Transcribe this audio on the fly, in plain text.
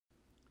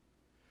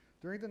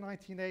During the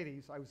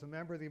 1980s, I was a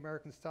member of the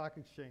American Stock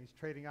Exchange,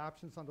 trading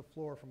options on the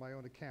floor for my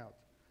own account.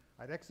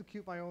 I'd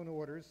execute my own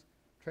orders,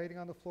 trading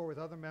on the floor with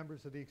other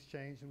members of the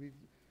exchange, and we'd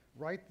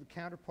write the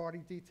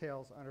counterparty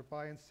details on our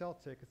buy and sell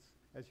tickets,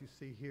 as you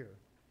see here.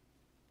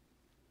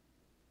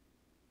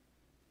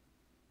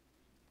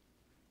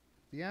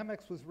 The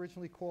Amex was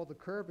originally called the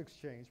Curb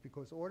Exchange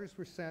because orders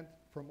were sent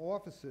from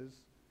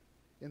offices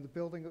in the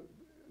building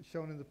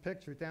shown in the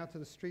picture down to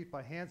the street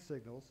by hand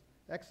signals,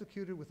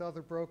 executed with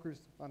other brokers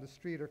on the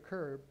street or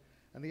curb,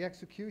 and the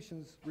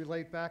executions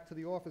relayed back to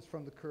the office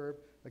from the curb,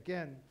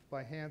 again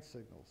by hand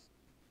signals.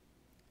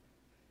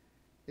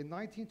 In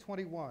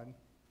 1921,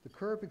 the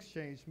Curb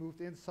Exchange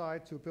moved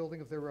inside to a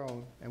building of their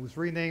own and was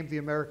renamed the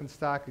American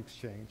Stock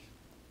Exchange.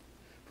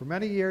 For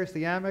many years,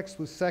 the Amex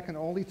was second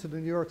only to the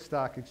New York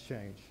Stock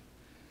Exchange.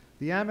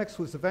 The Amex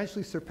was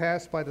eventually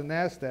surpassed by the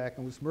NASDAQ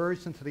and was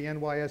merged into the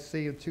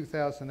NYSE in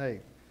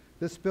 2008.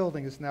 This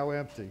building is now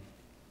empty.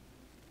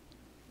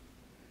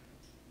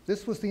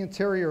 This was the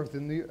interior of the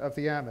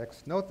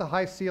Amex. Note the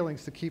high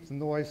ceilings to keep the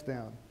noise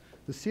down.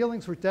 The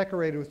ceilings were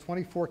decorated with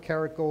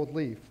 24-karat gold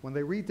leaf. When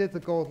they redid the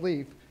gold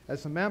leaf,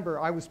 as a member,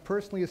 I was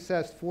personally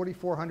assessed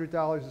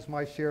 $4,400 as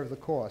my share of the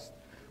cost.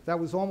 That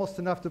was almost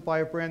enough to buy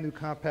a brand new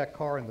compact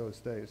car in those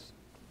days.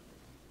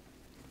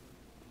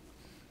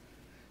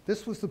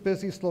 This was the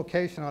busiest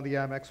location on the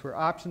Amex where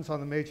options on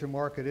the major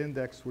market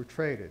index were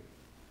traded.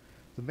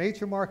 The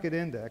major market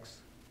index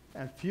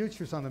and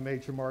futures on the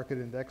major market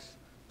index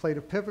played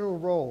a pivotal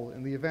role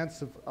in the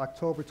events of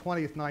October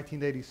 20th,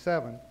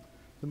 1987,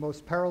 the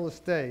most perilous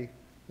day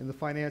in the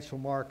financial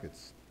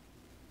markets.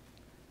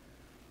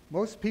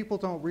 Most people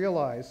don't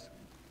realize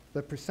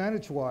that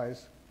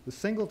percentage-wise, the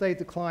single-day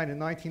decline in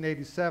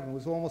 1987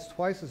 was almost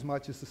twice as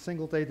much as the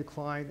single-day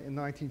decline in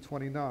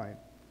 1929.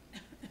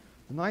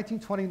 The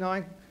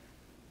 1929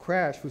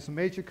 crash was a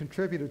major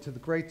contributor to the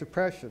Great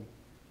Depression,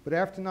 but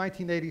after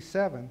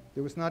 1987,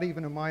 there was not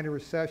even a minor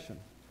recession.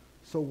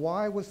 So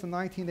why was the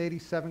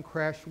 1987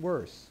 crash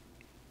worse?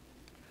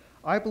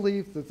 I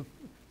believe that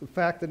the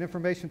fact that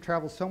information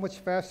traveled so much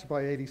faster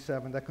by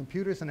 '87 that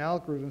computers and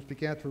algorithms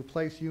began to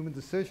replace human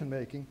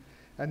decision-making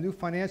and new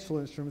financial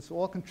instruments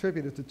all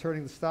contributed to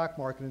turning the stock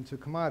market into a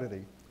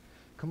commodity.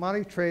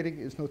 Commodity trading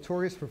is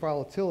notorious for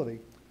volatility,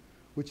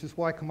 which is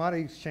why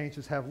commodity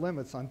exchanges have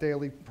limits on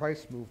daily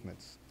price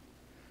movements.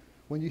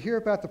 When you hear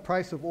about the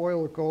price of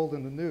oil or gold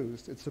in the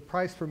news, it's the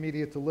price for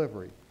immediate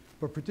delivery.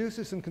 But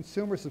producers and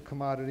consumers of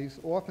commodities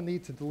often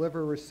need to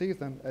deliver or receive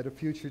them at a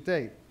future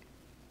date.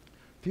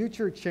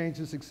 Future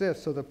exchanges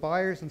exist so that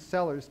buyers and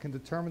sellers can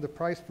determine the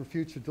price for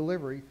future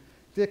delivery,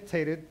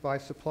 dictated by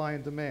supply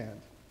and demand.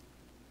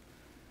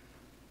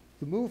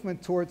 The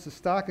movement towards the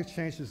stock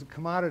exchange as a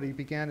commodity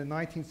began in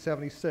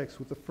 1976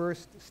 with the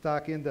first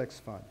stock index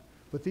fund,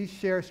 but these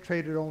shares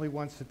traded only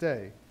once a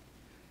day.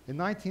 In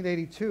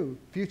 1982,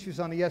 futures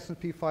on the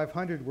S&P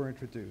 500 were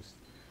introduced.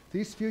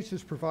 These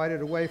futures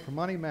provided a way for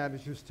money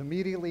managers to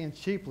immediately and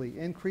cheaply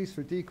increase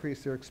or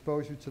decrease their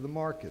exposure to the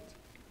market.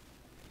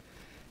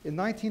 In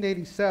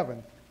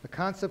 1987, a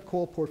concept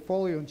called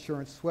portfolio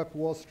insurance swept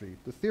Wall Street.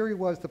 The theory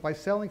was that by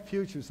selling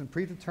futures in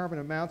predetermined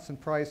amounts and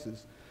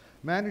prices,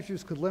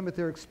 managers could limit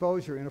their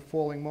exposure in a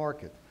falling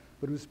market.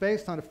 But it was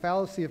based on a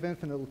fallacy of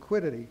infinite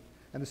liquidity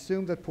and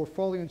assumed that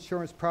portfolio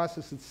insurance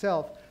process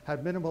itself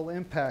had minimal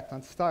impact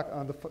on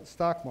the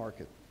stock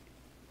market.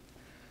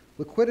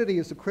 Liquidity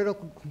is a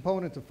critical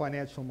component of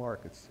financial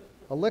markets.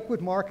 A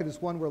liquid market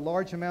is one where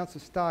large amounts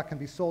of stock can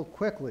be sold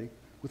quickly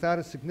without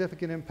a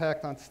significant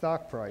impact on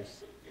stock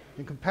price.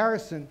 In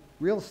comparison,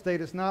 real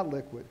estate is not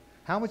liquid.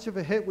 How much of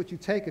a hit would you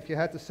take if you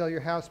had to sell your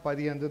house by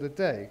the end of the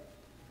day?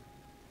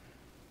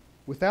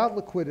 Without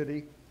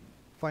liquidity,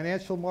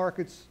 financial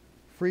markets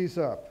freeze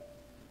up.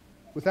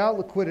 Without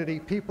liquidity,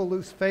 people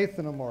lose faith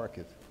in a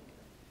market.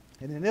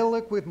 In an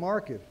illiquid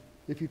market,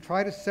 if you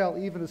try to sell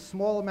even a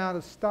small amount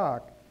of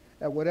stock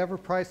at whatever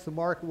price the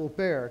market will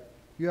bear,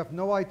 you have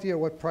no idea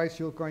what price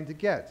you're going to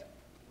get.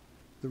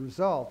 The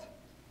result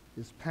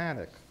is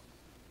panic.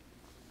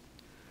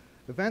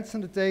 Events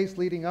in the days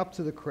leading up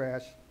to the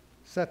crash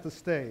set the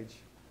stage,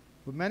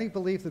 but many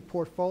believe that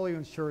portfolio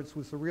insurance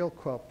was the real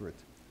culprit.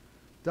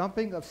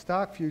 Dumping of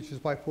stock futures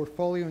by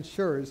portfolio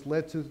insurers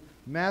led to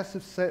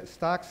massive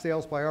stock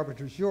sales by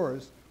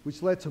arbitrageurs,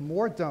 which led to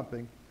more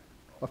dumping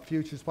of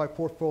futures by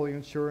portfolio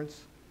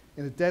insurance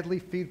in a deadly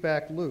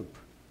feedback loop.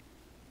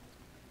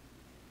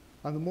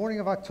 On the morning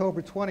of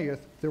October 20th,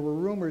 there were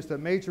rumors that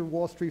major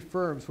Wall Street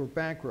firms were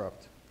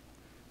bankrupt.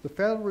 The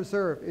Federal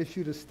Reserve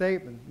issued a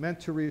statement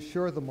meant to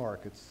reassure the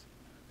markets.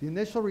 The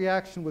initial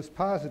reaction was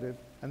positive,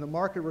 and the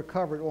market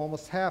recovered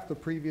almost half the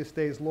previous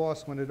day's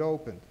loss when it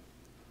opened.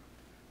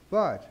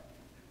 But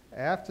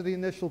after the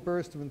initial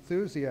burst of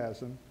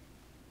enthusiasm,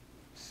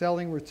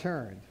 selling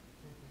returned.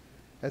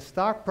 As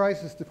stock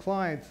prices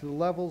declined to the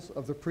levels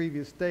of the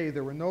previous day,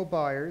 there were no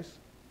buyers,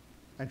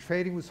 and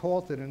trading was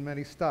halted in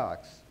many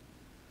stocks.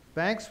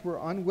 Banks were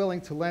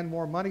unwilling to lend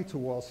more money to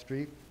Wall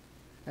Street,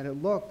 and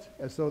it looked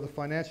as though the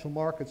financial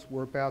markets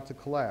were about to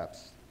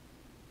collapse.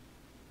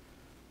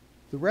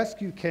 The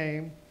rescue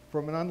came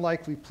from an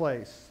unlikely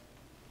place.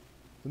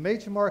 The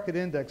major market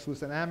index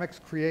was an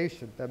Amex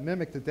creation that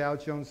mimicked the Dow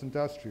Jones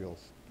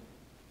Industrials.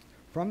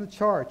 From the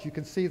chart, you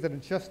can see that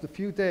in just a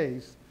few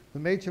days, the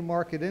major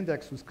market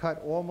index was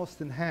cut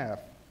almost in half,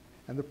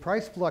 and the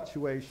price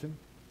fluctuation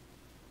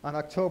on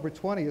October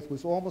 20th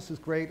was almost as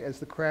great as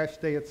the crash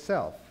day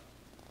itself.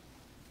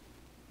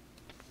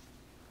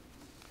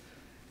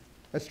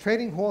 As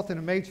trading halted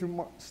in major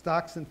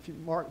stocks and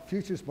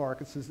futures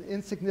markets, as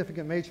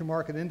insignificant major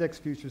market index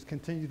futures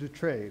continued to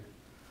trade.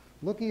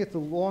 Looking at the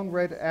long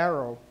red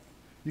arrow,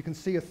 you can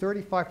see a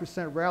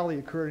 35% rally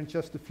occurred in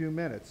just a few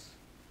minutes.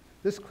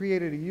 This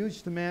created a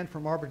huge demand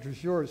from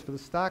arbitrageurs for the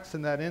stocks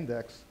in that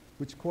index,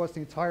 which caused the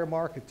entire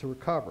market to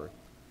recover.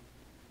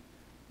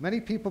 Many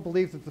people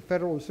believed that the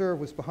Federal Reserve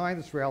was behind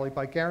this rally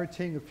by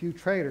guaranteeing a few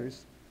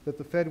traders that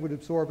the Fed would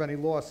absorb any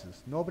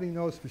losses. Nobody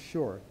knows for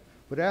sure.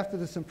 But after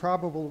this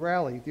improbable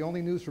rally, the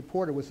only news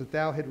reported was that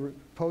Dow had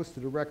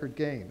posted a record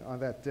gain on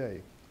that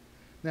day.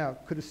 Now,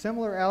 could a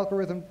similar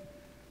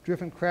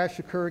algorithm-driven crash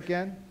occur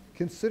again?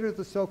 Consider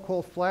the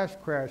so-called flash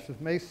crash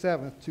of May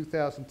 7th,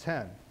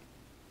 2010.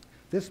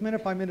 This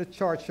minute-by-minute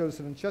chart shows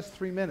that in just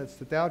 3 minutes,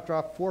 the Dow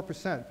dropped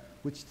 4%,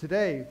 which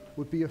today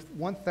would be a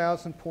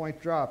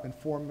 1,000-point drop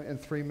in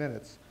 3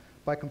 minutes.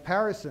 By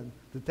comparison,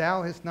 the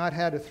Dow has not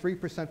had a 3%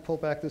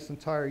 pullback this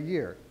entire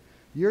year.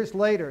 Years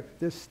later,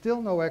 there's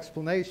still no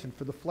explanation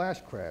for the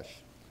flash crash.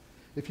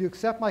 If you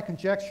accept my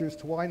conjectures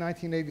to why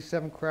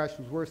 1987 crash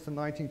was worse than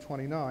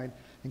 1929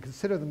 and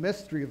consider the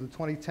mystery of the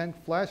 2010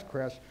 flash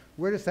crash,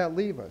 where does that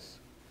leave us?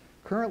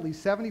 Currently,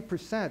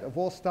 70% of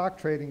all stock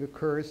trading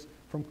occurs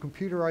from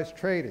computerized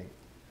trading.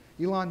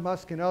 Elon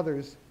Musk and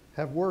others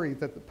have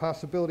worried that the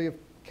possibility of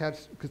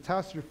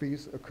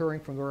catastrophes occurring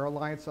from their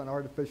reliance on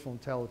artificial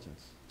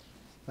intelligence.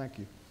 Thank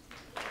you.